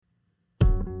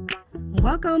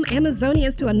Welcome,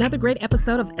 Amazonians, to another great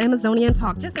episode of Amazonian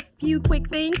Talk. Just a few quick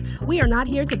things. We are not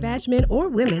here to bash men or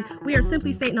women. We are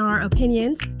simply stating our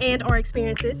opinions and our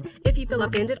experiences. If you feel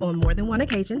offended on more than one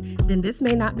occasion, then this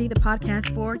may not be the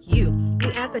podcast for you.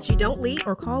 We ask that you don't leave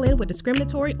or call in with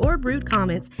discriminatory or rude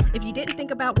comments. If you didn't think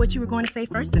about what you were going to say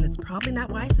first, then it's probably not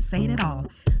wise to say it at all.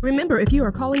 Remember, if you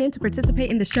are calling in to participate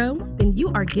in the show, then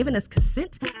you are giving us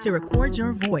consent to record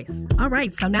your voice. All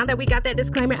right, so now that we got that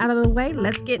disclaimer out of the way,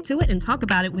 let's get to it and talk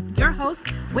about it with your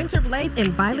hosts, Winter Blaze and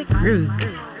Violet Cruz.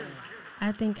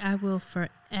 I think I will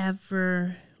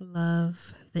forever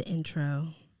love the intro.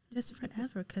 Just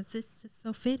forever, because it's just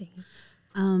so fitting.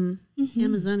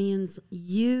 Amazonians,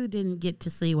 you didn't get to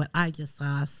see what I just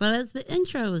saw. So as the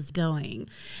intro was going,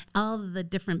 all the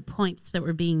different points that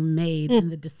were being made in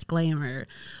the disclaimer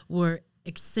were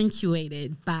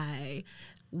accentuated by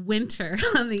Winter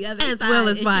on the other side. As well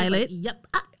as Violet. Yep.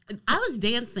 I was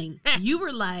dancing. You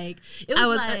were like, it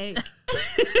was like.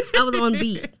 I was on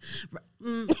beat.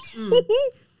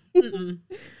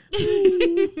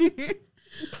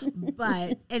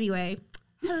 But anyway,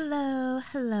 hello,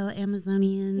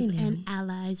 Amazonians and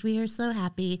allies. We are so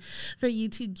happy for you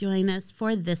to join us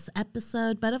for this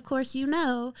episode. But of course,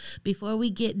 before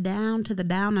we get down to the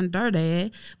down and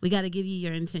dirty, we got to give you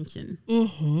your intention.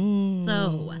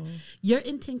 So your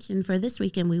intention for this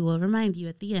weekend, we will remind you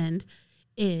at the end,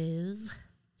 is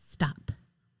stop.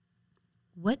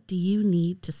 What do you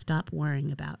need to stop worrying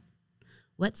about?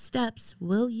 What steps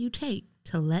will you take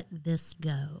to let this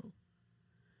go?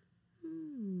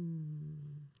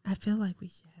 I feel like we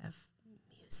should have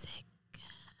music.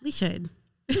 We should.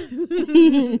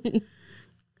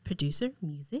 Producer,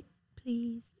 music,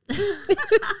 please.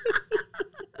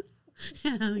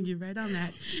 You're right on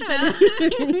that.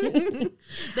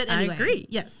 But anyway, I agree.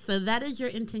 Yes, so that is your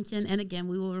intention. And again,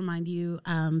 we will remind you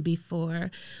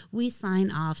before we sign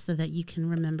off so that you can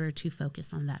remember to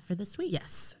focus on that for this week.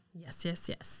 Yes.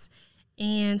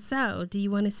 And so, do you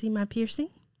want to see my piercing?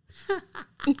 Have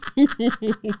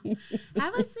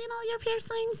I seen all your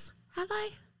piercings? Have I?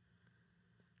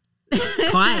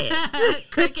 Quiet.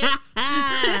 Crickets.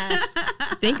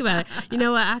 Think about it. You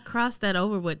know what? I crossed that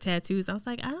over with tattoos. I was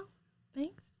like, I don't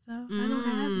think so. I don't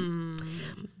have them.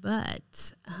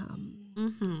 But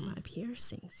my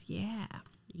piercings, yeah.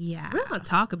 We're going to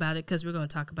talk about it because we're going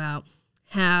to talk about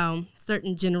how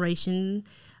certain generation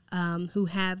who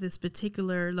have this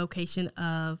particular location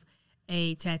of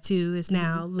a tattoo is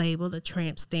now labeled a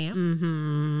tramp stamp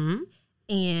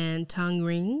and tongue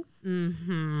rings.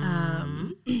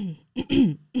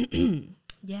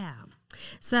 Yeah.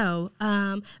 So,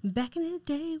 back in the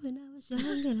day when I was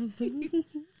young.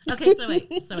 Okay, so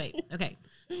wait. Okay.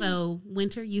 So,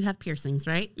 Winter, you have piercings,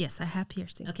 right? Yes, I have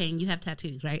piercings. Okay, and you have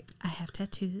tattoos, right? I have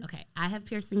tattoos. Okay, I have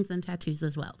piercings and tattoos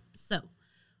as well. So,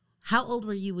 how old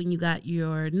were you when you got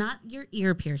not your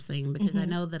ear piercing? Because I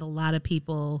know that a lot of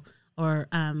people, or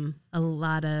a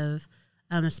lot of,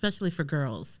 especially for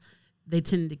girls, they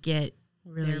tend to get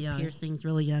really their young. Piercings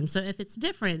really young. So if it's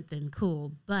different, then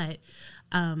cool. But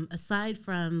aside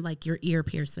from like your ear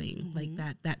piercing, like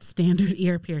that standard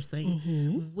ear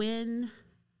piercing,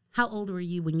 how old were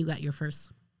you when you got your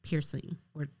first piercing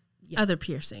or other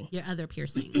piercing? Your other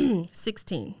piercing.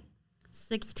 16.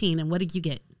 16. And what did you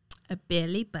get? A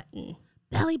belly button.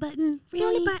 Belly button?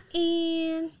 Really? Belly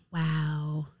button.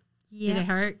 Wow. Yeah. Did it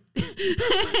hurt?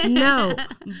 No,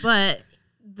 but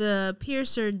the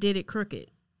piercer did it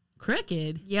crooked.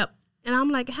 Crooked? Yep. And I'm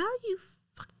like, how you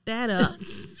fuck that up?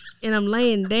 And I'm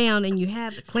laying down and you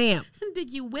have the clamp. Did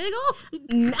you wiggle?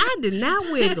 I did not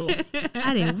wiggle.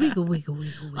 I didn't wiggle.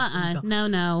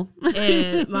 No.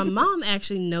 And my mom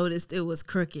actually noticed it was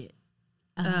crooked.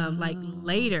 Like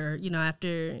later, after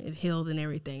it healed and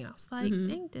everything. I was like,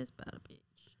 dang this about a bitch.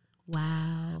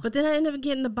 Wow. But then I ended up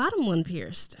getting the bottom one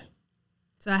pierced.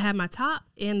 So I had my top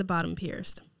and the bottom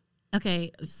pierced.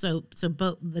 Okay, so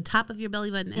both the top of your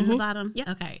belly button and the bottom? Yep.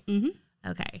 Okay.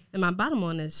 Okay. And my bottom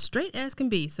one is straight as can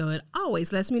be, so it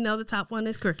always lets me know the top one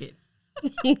is crooked.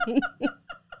 Yep.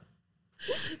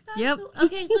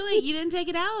 Okay, so wait, you didn't take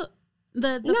it out?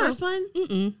 The first one?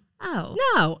 Mm-mm. Oh.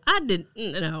 No, I didn't.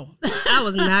 No. I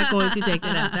was not going to take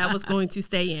that out. That was going to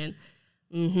stay in.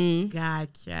 Mm-hmm.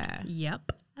 Gotcha.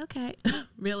 Yep. Okay.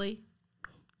 Really?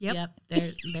 Yep. There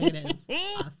it is.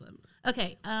 Awesome.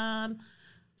 Okay.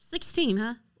 16,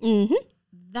 huh? Mm-hmm.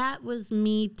 That was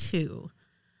me too.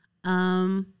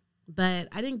 But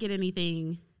I didn't get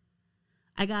anything.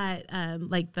 I got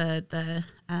like the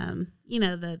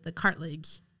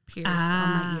cartilage pierced on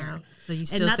my ear. So you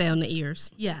still stay on the ears.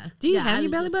 Yeah. Do you have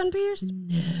your belly button pierced?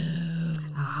 No.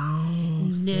 Oh,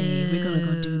 see, we're gonna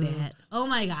go do that. Oh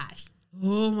my gosh.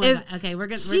 Oh my God. Okay,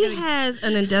 She has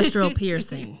an industrial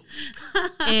piercing,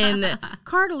 and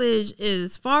cartilage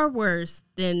is far worse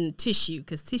than tissue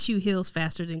because tissue heals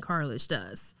faster than cartilage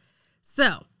does.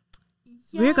 So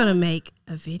we're gonna make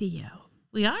a video.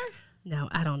 We are? No,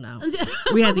 I don't know.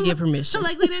 We had to get permission.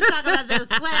 Like we didn't talk about this.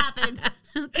 What happened?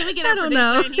 Can we get our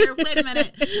producer in here? Wait a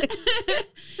minute.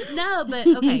 No, but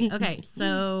okay.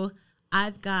 So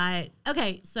I've got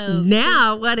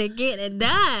now what to get it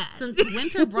done. Since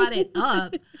Winter brought it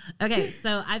up,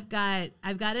 so I've got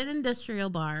an industrial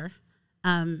bar,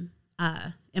 in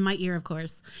my ear, of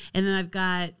course, and then I've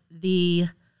got the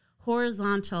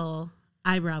horizontal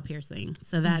eyebrow piercing.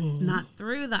 So that's not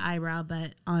through the eyebrow,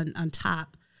 but on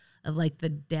top of like the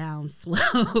down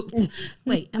slope.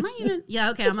 Wait, am I even? Yeah,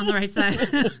 okay, I'm on the right side.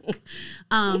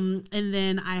 And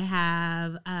then I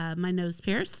have my nose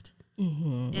pierced.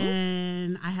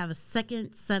 And I have a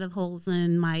second set of holes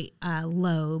in my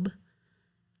lobe,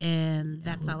 and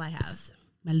that's all I have.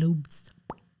 My lobes.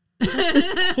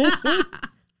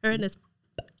 Her in this.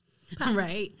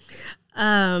 Right.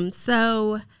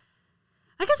 So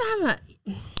I guess I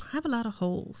have a lot of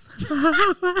holes.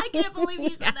 I can't believe you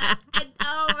said that.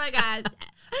 Oh my God.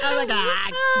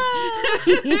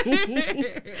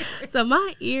 So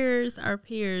my ears are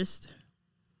pierced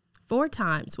 4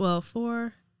 times. Well,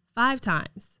 5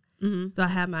 times. So I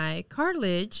have my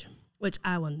cartilage, which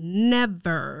I will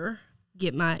never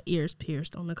get my ears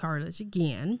pierced on the cartilage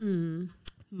again.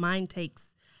 Mine takes,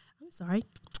 I'm sorry,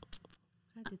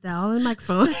 I did that all in the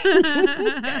microphone.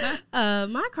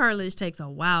 My cartilage takes a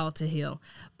while to heal,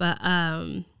 but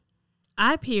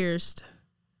I pierced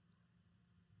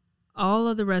all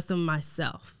of the rest of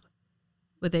myself,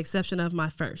 with the exception of my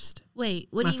first. Wait,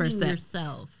 what do you mean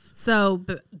yourself? So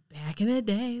back in the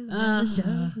day,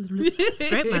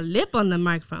 scrape my lip on the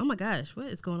microphone. Oh my gosh, what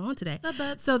is going on today?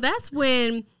 So that's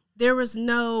when there was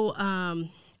no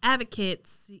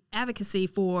advocacy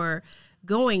for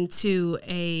going to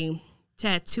a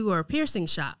tattoo or piercing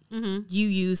shop. You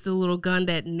use the little gun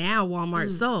that now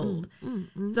Walmart sold.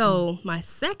 So my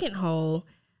second hole,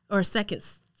 or second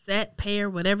set, pair,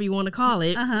 whatever you want to call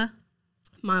it,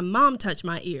 my mom touched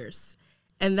my ears.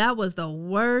 And that was the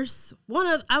worst.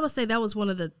 I would say that was one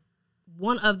of the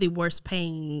worst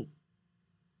pain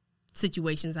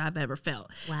situations I've ever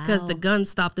felt. Because the gun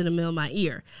stopped in the middle of my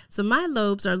ear. So my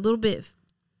lobes are a little bit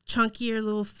chunkier, a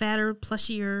little fatter,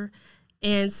 plushier.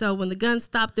 And so when the gun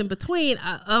stopped in between,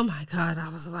 oh my God, I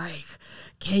was like,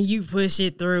 can you push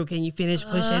it through? Can you finish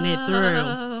pushing it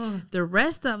through? The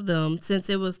rest of them, since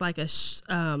it was like a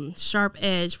sharp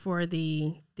edge for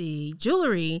the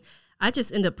jewelry, I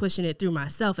just ended up pushing it through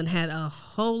myself and had a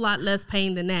whole lot less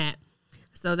pain than that.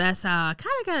 So that's how I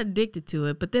kind of got addicted to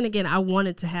it. But then again, I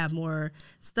wanted to have more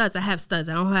studs. I have studs.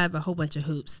 I don't have a whole bunch of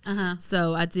hoops.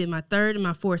 So I did my 3rd and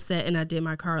my 4th set, and I did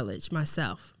my cartilage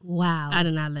myself. Wow. I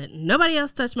did not let nobody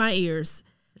else touch my ears.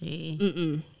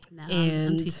 See. No,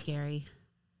 I'm too scary.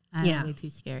 I'm way too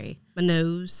scary. My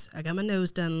nose. I got my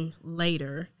nose done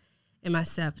later, and my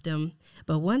septum.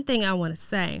 But one thing I want to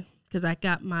say, because I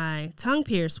got my tongue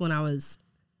pierced when I was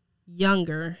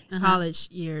younger, college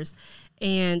years,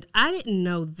 and I didn't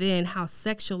know then how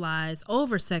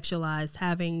over-sexualized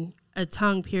having a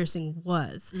tongue piercing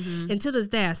was. And to this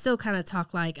day, I still kind of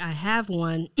talk like I have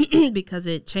one because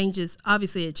it changes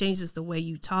the way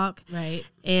you talk. Right.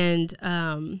 And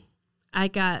I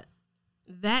got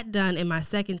that done in my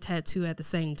second tattoo at the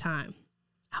same time.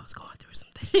 I was going through some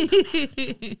things.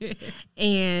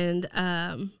 And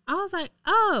I was like,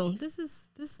 oh, this is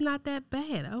not that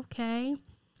bad. Okay.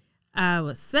 I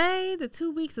would say the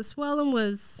 2 weeks of swelling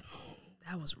was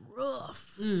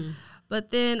rough.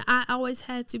 But then I always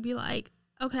had to be like,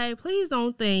 okay, please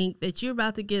don't think that you're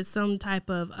about to get some type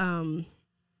of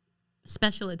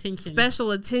special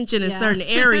attention in certain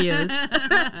areas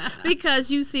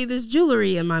because you see this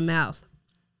jewelry in my mouth.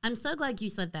 I'm so glad you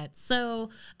said that. So,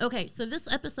 okay, so this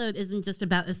episode isn't just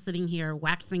about us sitting here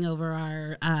waxing over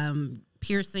our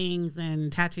piercings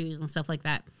and tattoos and stuff like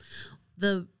that.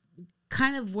 The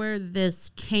kind of where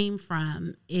this came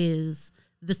from is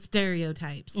the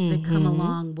stereotypes that come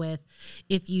along with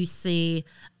if you see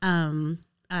and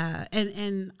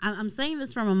I'm saying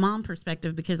this from a mom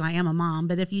perspective because I am a mom,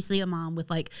 but if you see a mom with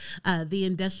like the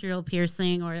industrial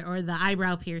piercing or the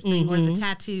eyebrow piercing or the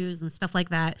tattoos and stuff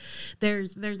like that,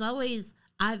 there's always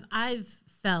I've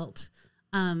felt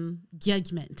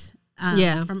judgment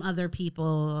from other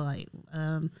people, like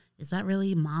is that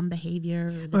really mom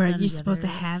behavior? Or are you supposed to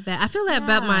have that? I feel that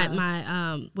about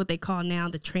my what they call now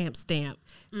the tramp stamp,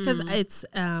 because it's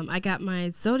I got my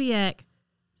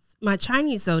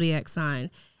Chinese zodiac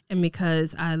sign, and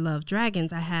because I love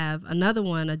dragons, I have another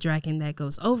one, a dragon that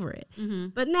goes over it. Mm-hmm.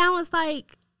 But now it's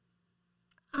like,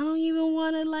 I don't even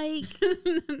want to like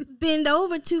bend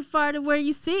over too far to where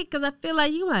you sit, because I feel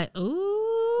like you like,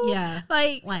 ooh, Yeah.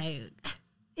 like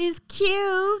it's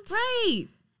cute, Right.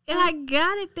 and I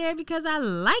got it there because I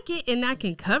like it, and I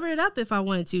can cover it up if I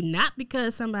wanted to, not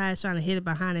because somebody's trying to hit it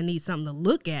behind and need something to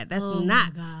look at. That's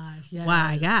not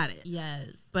why I got it.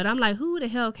 Yes. But I'm like, who the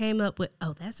hell came up with,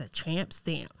 oh, that's a tramp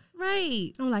stamp?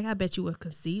 Right. I'm like, I bet you were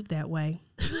conceived that way.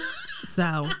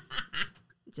 So,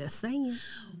 just saying.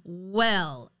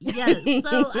 Well, yes.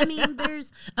 So, I mean,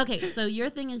 so your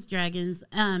thing is dragons.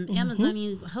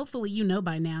 Amazonians, hopefully you know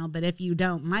by now, but if you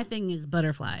don't, my thing is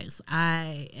butterflies.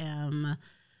 I am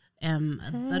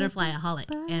a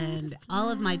butterfly-aholic, and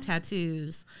all of my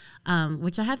tattoos,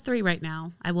 which I have 3 right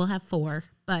now, I will have 4,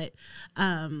 but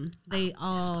they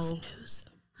all... This was news.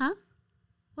 Huh?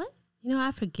 What? You know,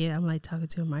 I forget. I'm like talking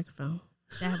to a microphone.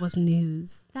 That was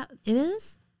news. That it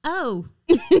is? Oh.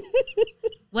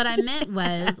 What I meant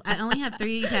was I only have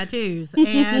 3 tattoos,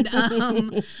 and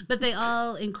but they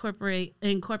all incorporate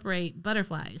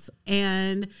butterflies,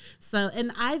 and so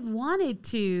I've wanted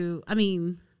to. I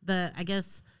mean, I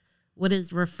guess what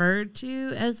is referred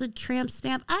to as a tramp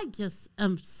stamp. I just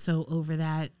am so over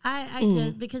that. I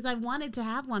just, because I wanted to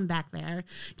have one back there,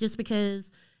 just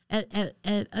because. At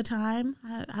a time,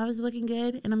 I was looking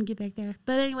good, and I'm going to get back there.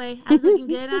 But anyway, I was looking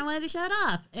good, and I wanted to show it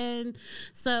off. And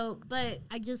so, but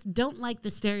I just don't like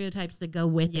the stereotypes that go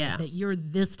with it, that you're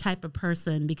this type of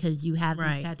person because you have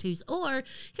these tattoos. Or,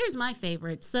 here's my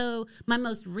favorite. So, my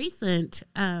most recent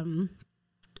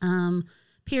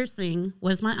piercing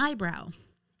was my eyebrow.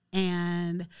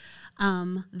 And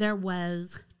there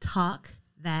was talk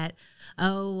that,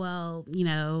 oh, well, you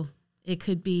know, it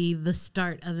could be the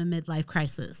start of a midlife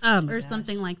crisis or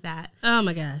something like that. Oh,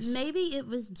 my gosh. Maybe it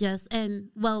was just,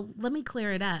 let me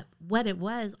clear it up. What it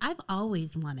was, I've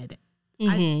always wanted it.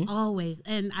 I've always,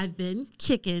 and I've been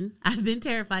chicken. I've been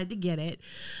terrified to get it.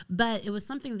 But it was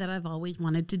something that I've always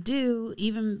wanted to do,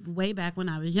 even way back when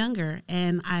I was younger.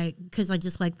 And because I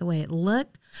just liked the way it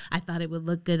looked. I thought it would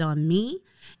look good on me.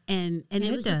 And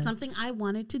it was just something I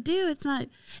wanted to do. It's not,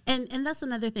 and that's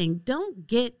another thing. Don't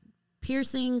get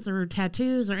piercings or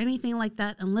tattoos or anything like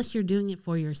that unless you're doing it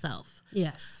for yourself.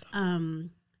 Yes.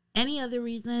 Any other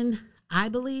reason, I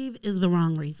believe, is the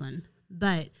wrong reason.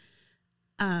 But,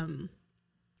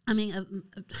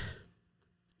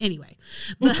 anyway,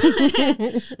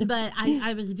 but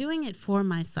I was doing it for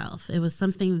myself. It was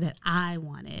something that I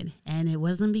wanted, and it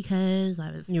wasn't because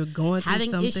I was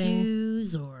having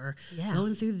issues or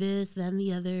going through this, that, and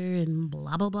the other, and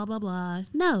blah, blah, blah, blah, blah.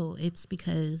 No, it's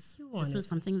because this was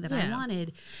something that I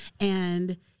wanted,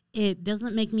 and it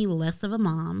doesn't make me less of a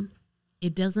mom.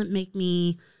 It doesn't make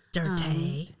me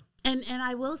dirty. And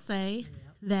I will say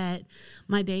that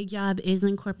my day job is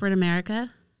in corporate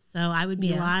America. So I would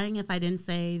be lying if I didn't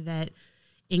say that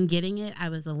in getting it, I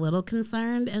was a little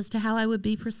concerned as to how I would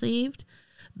be perceived.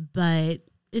 But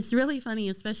it's really funny,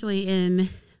 especially in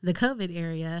the COVID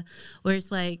area, where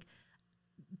it's like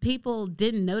people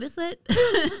didn't notice it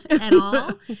at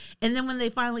all. And then when they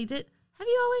finally did, have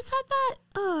you always had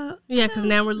that? Yeah, because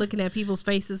now we're looking at people's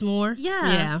faces more.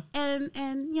 Yeah. And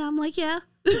I'm like, Yep,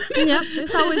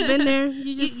 it's always been there.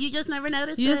 You just never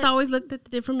noticed it? You just always looked at the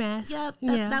different masks.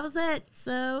 That was it.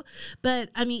 So, but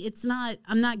I mean,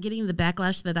 I'm not getting the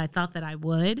backlash that I thought that I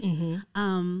would.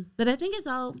 But I think it's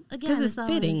all, again, because it's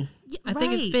fitting. I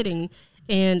think it's fitting.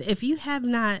 And if you have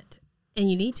not, and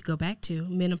you need to go back to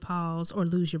menopause or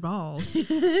lose your balls,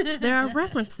 there are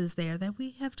references there that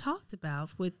we have talked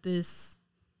about with this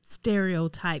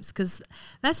stereotypes, because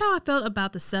that's how I felt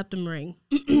about the septum ring,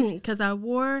 because I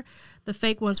wore the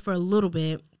fake ones for a little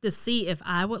bit to see if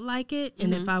I would like it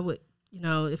and if I would,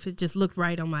 if it just looked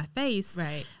right on my face.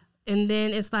 Right. And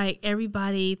then it's like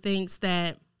everybody thinks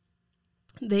that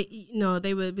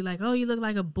they would be like, oh, you look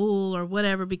like a bull or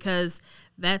whatever, because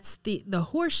that's the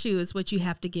horseshoe is what you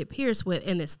have to get pierced with,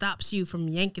 and it stops you from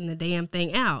yanking the damn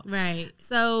thing out. Right.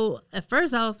 So at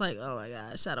first I was like, oh my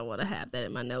gosh, I don't want to have that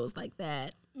in my nose like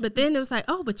that. But then it was like,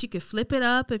 oh, but you could flip it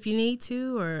up if you need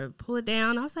to or pull it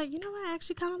down. I was like, you know what? I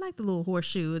actually kind of like the little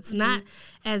horseshoe. It's not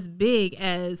as big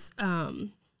as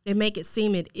they make it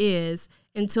seem it is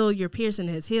until your piercing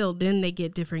has healed. Then they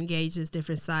get different gauges,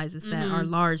 different sizes that are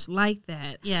large like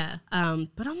that. Yeah.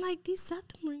 But I'm like, these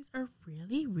septum rings are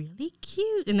really, really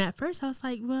cute. And at first I was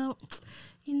like, well,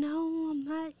 I'm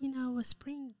not, a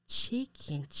spring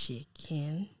chicken.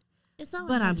 It's all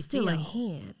but I'm still a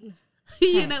hen.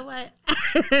 You know what?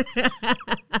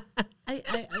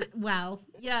 Wow.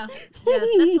 Yeah.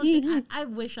 That's something I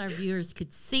wish our viewers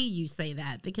could see you say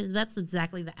that, because that's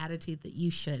exactly the attitude that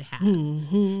you should have.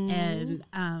 And,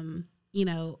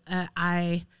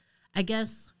 I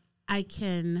guess I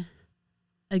can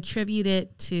attribute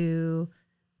it to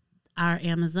our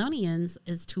Amazonians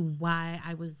as to why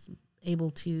I was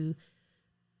able to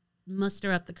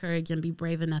muster up the courage and be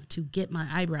brave enough to get my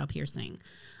eyebrow piercing.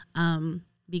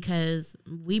 Because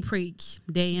we preach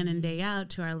day in and day out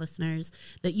to our listeners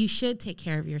that you should take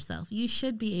care of yourself. You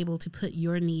should be able to put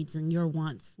your needs and your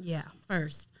wants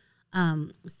first.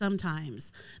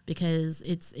 Sometimes, because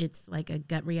it's like a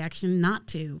gut reaction not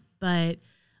to. But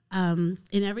in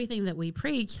everything that we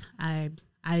preach, I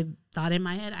thought in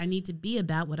my head, I need to be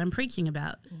about what I'm preaching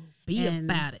about. Be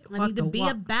about it. I need to be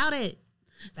about it.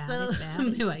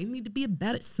 I need to be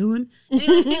about it soon. But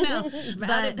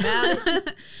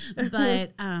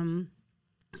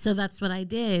so that's what I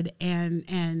did,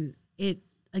 and it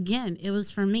again, it was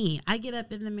for me. I get all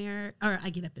up in the mirror. I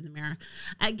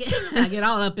get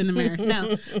all up in the mirror.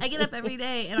 No, I get up every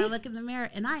day and I look in the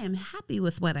mirror and I am happy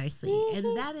with what I see, and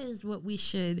that is what we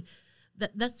should.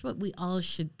 That's what we all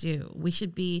should do. We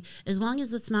should be, as long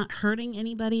as it's not hurting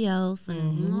anybody else, and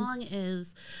as long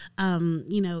as,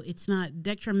 it's not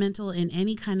detrimental in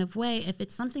any kind of way. If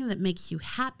it's something that makes you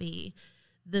happy,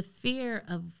 the fear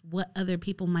of what other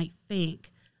people might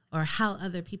think or how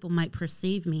other people might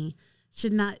perceive me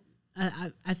should not,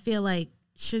 I feel like,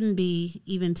 shouldn't be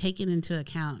even taken into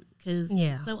account. Because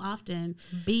so often,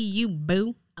 be you,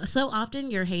 boo. So often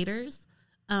your haters,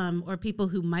 or people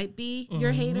who might be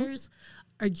your haters,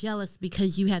 are jealous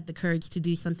because you had the courage to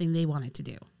do something they wanted to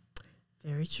do.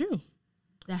 Very true.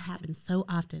 That happens so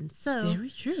often. So very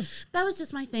true. That was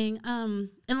just my thing. And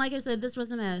like I said, this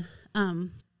wasn't a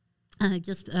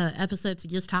episode to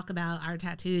just talk about our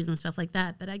tattoos and stuff like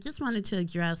that. But I just wanted to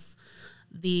address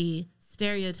the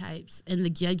stereotypes and the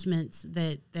judgments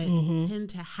that tend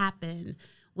to happen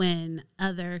when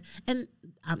and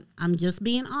I'm just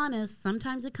being honest,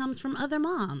 sometimes it comes from other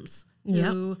moms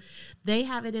who they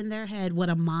have it in their head what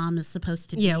a mom is supposed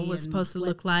to be. Yeah, what's supposed to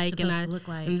look like.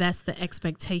 And that's the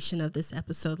expectation of this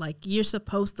episode. Like, you're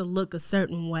supposed to look a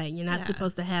certain way. You're not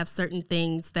supposed to have certain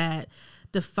things that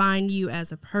define you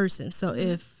as a person. So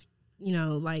if,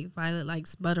 like Violet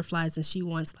likes butterflies and she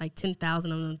wants like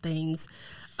 10,000 of them things,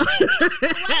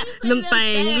 them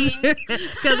things,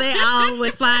 because they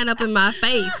always flying up in my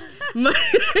face.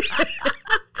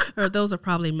 Or those are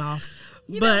probably moths.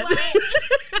 But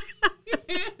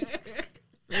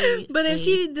if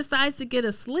she decides to get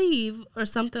a sleeve or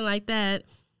something like that,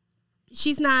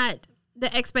 she's not,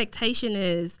 the expectation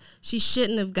is she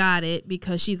shouldn't have got it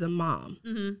because she's a mom.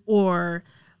 Or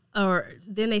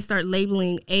then they start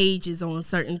labeling ages on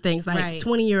certain things. Like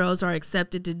 20-year-olds are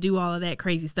accepted to do all of that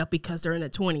crazy stuff because they're in their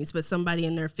 20s, but somebody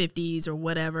in their 50s or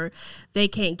whatever, they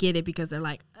can't get it because they're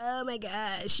like, oh my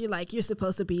gosh, you're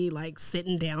supposed to be like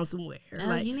sitting down somewhere.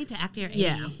 You need to act your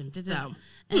age.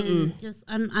 And just,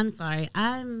 I'm sorry.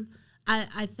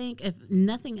 I think if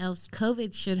nothing else,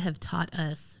 COVID should have taught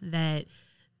us that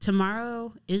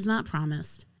tomorrow is not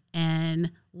promised.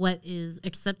 And what is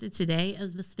accepted today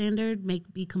as the standard may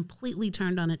be completely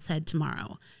turned on its head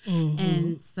tomorrow.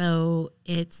 And so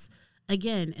it's,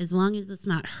 again, as long as it's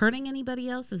not hurting anybody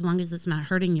else, as long as it's not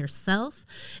hurting yourself,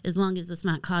 as long as it's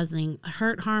not causing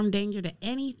hurt, harm, danger to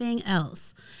anything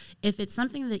else, if it's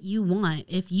something that you want,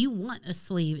 if you want a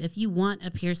sleeve, if you want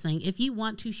a piercing, if you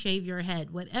want to shave your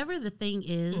head, whatever the thing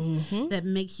is that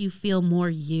makes you feel more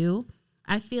you,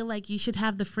 I feel like you should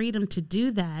have the freedom to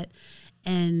do that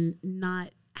and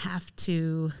not have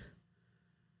to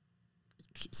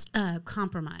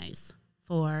compromise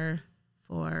for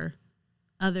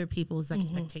other people's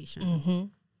expectations.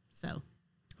 So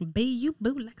be you,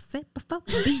 boo, like I said before.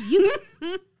 Be you.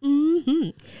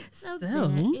 So there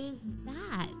is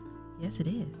that. Yes, it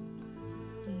is.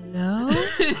 No.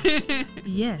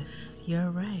 Yes, you're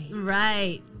right.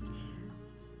 Right.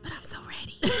 But I'm so ready.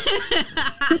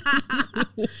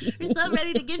 You're so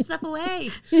ready to give stuff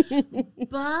away.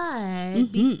 But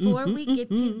before we get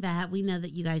to that, we know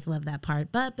that you guys love that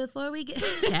part. But before we get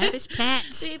Cabbage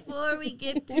Patch, before we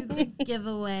get to the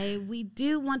giveaway, we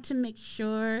do want to make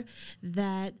sure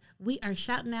that we are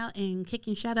shouting out and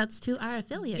kicking shout outs to our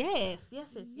affiliates. Yes.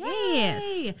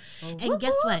 And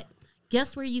guess what?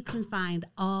 Guess where you can find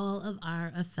all of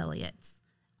our affiliates?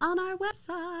 On our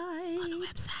website.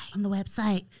 On the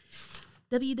website.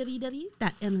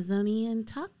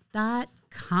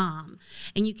 www.amazoniantalk.com.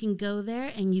 And you can go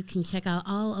there and you can check out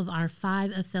all of our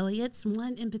 5 affiliates.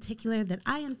 One in particular that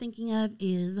I am thinking of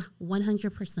is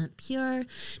 100% Pure.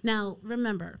 Now,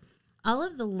 remember, all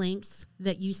of the links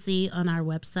that you see on our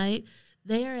website,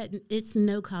 it's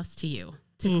no cost to you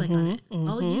to click on it.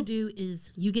 All you do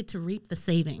is you get to reap the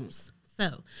savings.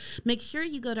 So make sure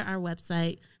you go to our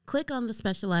website, click on the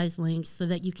specialized links so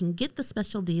that you can get the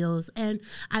special deals. And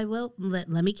I will, let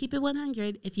me keep it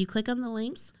 100. If you click on the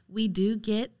links, we do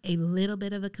get a little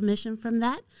bit of a commission from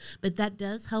that, but that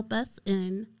does help us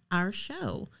in our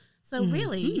show. So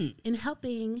really, in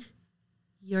helping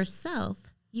yourself,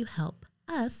 you help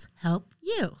us help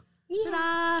you. Yeah.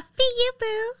 Ta-da! Be you,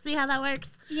 boo. See how that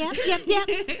works? Yep.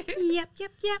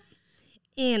 Yep.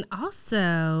 And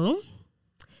also,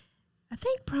 I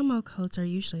think promo codes are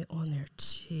usually on there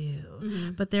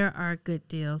too. But there are good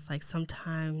deals, like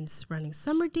sometimes running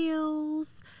summer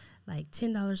deals, like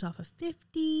 $10 off of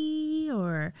 50,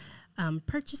 or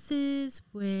purchases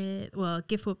with,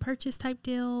 gift with purchase type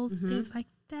deals, things like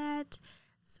that.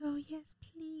 So yes,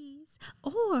 please.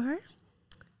 Or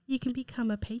you can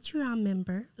become a Patreon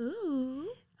member. Ooh.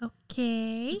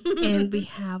 Okay. And we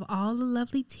have all the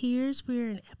lovely tiers. We're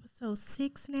in episode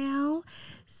 6 now.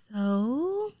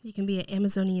 So you can be an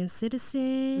Amazonian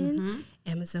citizen,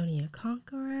 Amazonian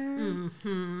conqueror,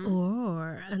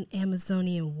 or an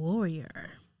Amazonian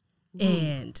warrior. Ooh.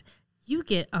 And you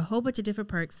get a whole bunch of different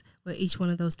perks with each one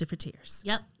of those different tiers.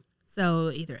 Yep.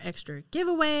 So either extra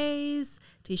giveaways,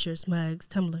 t-shirts, mugs,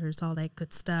 tumblers, all that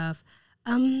good stuff.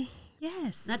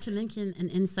 Yes. Not to mention an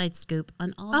inside scoop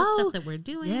on all the stuff that we're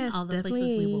doing, all the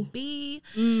places we will be.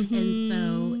 And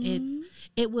so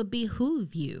it would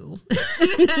behoove you.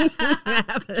 I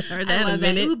haven't heard that in a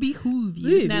minute. It would behoove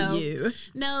you. No,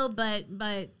 no, but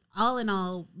all in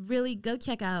all, really go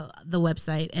check out the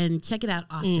website and check it out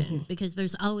often because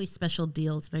there's always special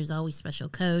deals. There's always special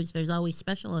codes. There's always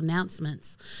special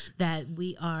announcements that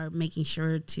we are making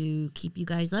sure to keep you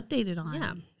guys updated on.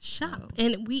 Yeah, shop.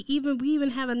 And we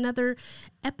even have another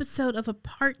episode of a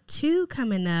part 2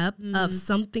 coming up of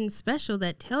something special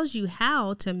that tells you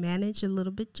how to manage a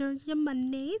little bit your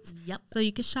monies. Yep. So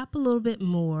you can shop a little bit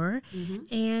more.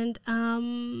 And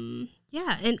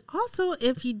yeah, and also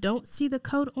if you don't see the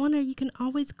code on there, you can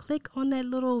always click on that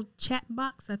little chat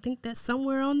box. I think that's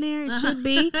somewhere on there. It should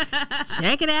be.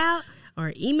 Check it out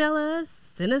or email us.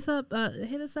 Send us up.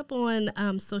 Hit us up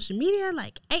on social media.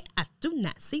 Like, hey, I do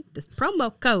not see this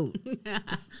promo code.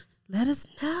 Just let us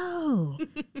know.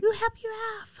 We'll help you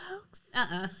out, folks.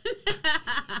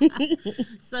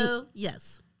 So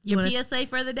yes. Your PSA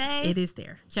for the day. It is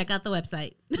there. Check out the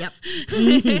website. Yep.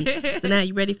 So now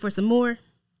you ready for some more?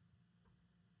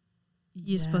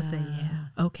 You're supposed to say,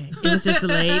 yeah. Okay. It was just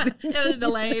delayed. It was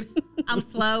delayed. I'm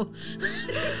slow.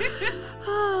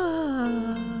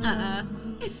 Oh.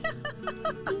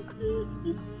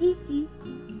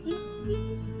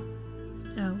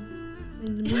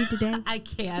 In the mood today? I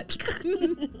can't.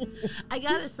 I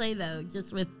gotta say though,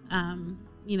 just with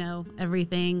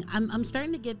everything, I'm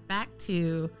starting to get back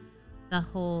to the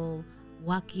whole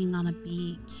walking on a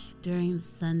beach during the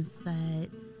sunset,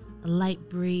 a light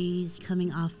breeze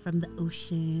coming off from the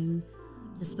ocean,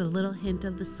 just a little hint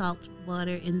of the salt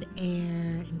water in the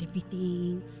air and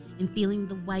everything, and feeling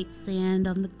the white sand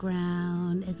on the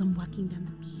ground as I'm walking down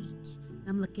the beach.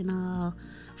 I'm looking all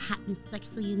hot and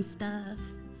sexy and stuff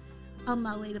on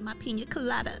my way to my pina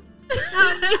colada.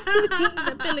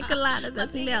 The pina colada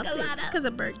that's melted because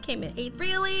a bird came and ate.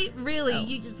 Really? Oh.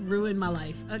 You just ruined my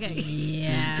life. Okay.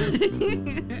 Yeah.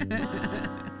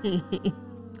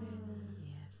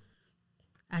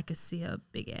 I could see a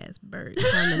big ass bird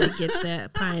coming to get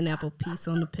that pineapple piece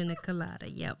on the pina colada.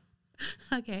 Yep.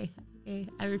 Okay.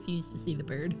 I refuse to see the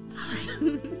bird.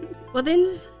 Well,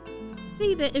 then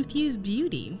see the infused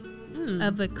beauty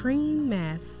of a cream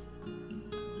mask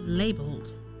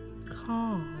labeled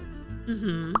Calm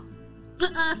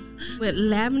with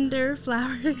lavender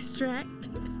flower extract.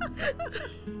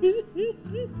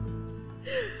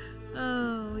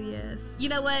 Oh, yes. You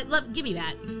know what? Give me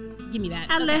that.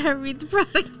 I'll let her read the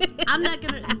product. I'm not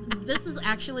going to. This is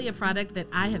actually a product that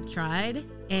I have tried,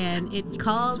 and it's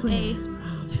called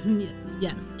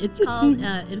Yes, it's called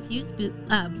Infused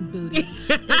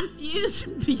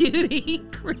Beauty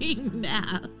Cream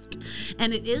Mask,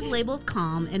 and it is labeled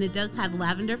Calm, and it does have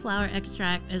lavender flower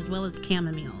extract as well as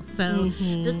chamomile. So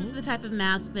this is the type of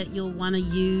mask that you'll want to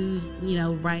use,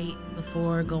 right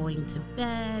before going to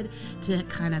bed to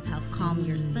kind of help calm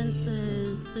your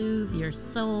senses, soothe your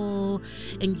soul,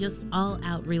 and just all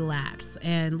out relax.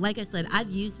 And like I said,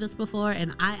 I've used this before,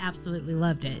 and I absolutely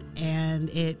loved it, and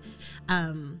it.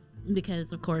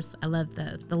 Because of course I love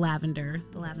the lavender.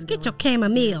 Get your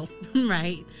chamomile.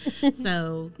 Right.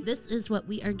 So this is what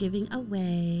we are giving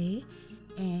away.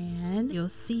 And you'll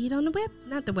see it on the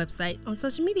not the website, on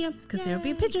social media, because there'll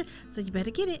be a picture. So you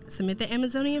better get it. Submit the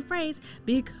Amazonian phrase,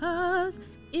 because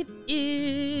it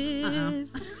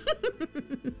is.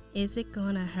 Is it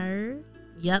gonna hurt?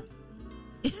 Yep.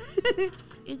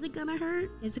 Is it gonna hurt?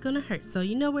 Is it gonna hurt? So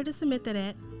you know where to submit that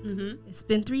at. Mm-hmm. It's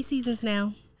been 3 seasons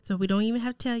now, so we don't even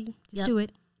have to tell you. Just do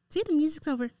it. See, the music's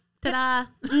over. Ta-da!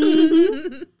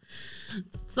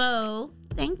 So,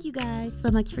 thank you guys so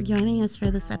much for joining us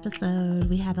for this episode.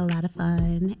 We had a lot of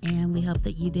fun, and we hope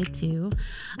that you did too.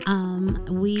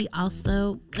 We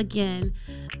also, again,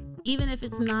 even if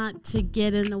it's not to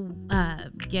get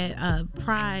a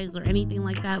prize or anything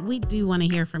like that, we do want to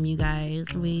hear from you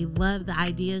guys. We love the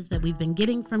ideas that we've been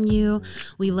getting from you.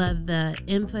 We love the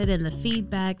input and the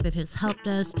feedback that has helped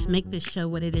us to make this show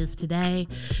what it is today.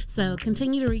 So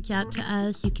continue to reach out to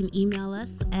us. You can email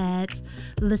us at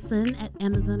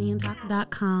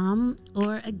listen@amazoniantalk.com,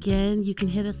 or again, you can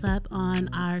hit us up on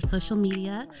our social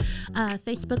media,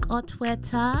 Facebook or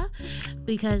Twitter,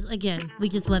 because again, we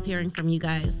just love hearing from you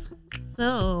guys.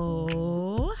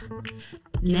 So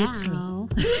now,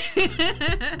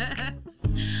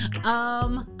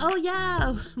 oh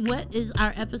yeah, what is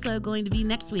our episode going to be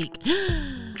next week?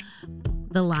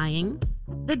 The lying,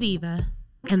 the diva,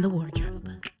 and the wardrobe.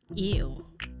 Ew.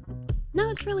 No,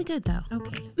 it's really good though.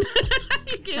 Okay.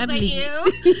 You can't say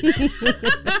ew.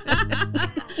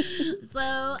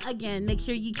 So again, make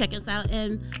sure you check us out,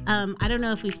 and I don't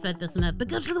know if we've said this enough, but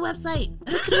go to the website.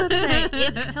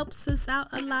 It helps us out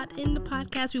a lot in the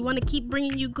podcast. We want to keep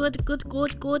bringing you good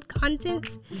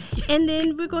content, and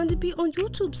then we're going to be on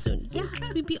YouTube soon. Yes,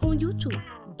 we'll be on YouTube.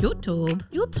 YouTube.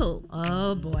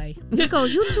 Oh boy. We go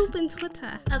YouTube and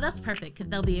Twitter. Oh, that's perfect, because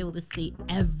they'll be able to see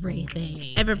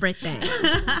everything. Everything.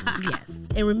 Yes.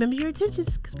 And remember your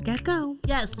intentions, because we got to go.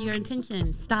 Yes, your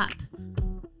intention. Stop.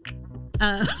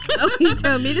 Oh, you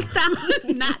tell me to stop?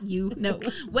 Not you. No.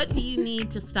 What do you need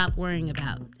to stop worrying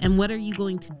about? And what are you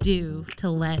going to do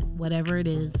to let whatever it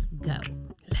is go?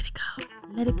 Let it go.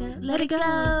 Let it go. Let it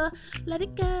go. Let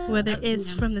it go. Whether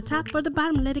it's from the top or the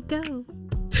bottom, let it go.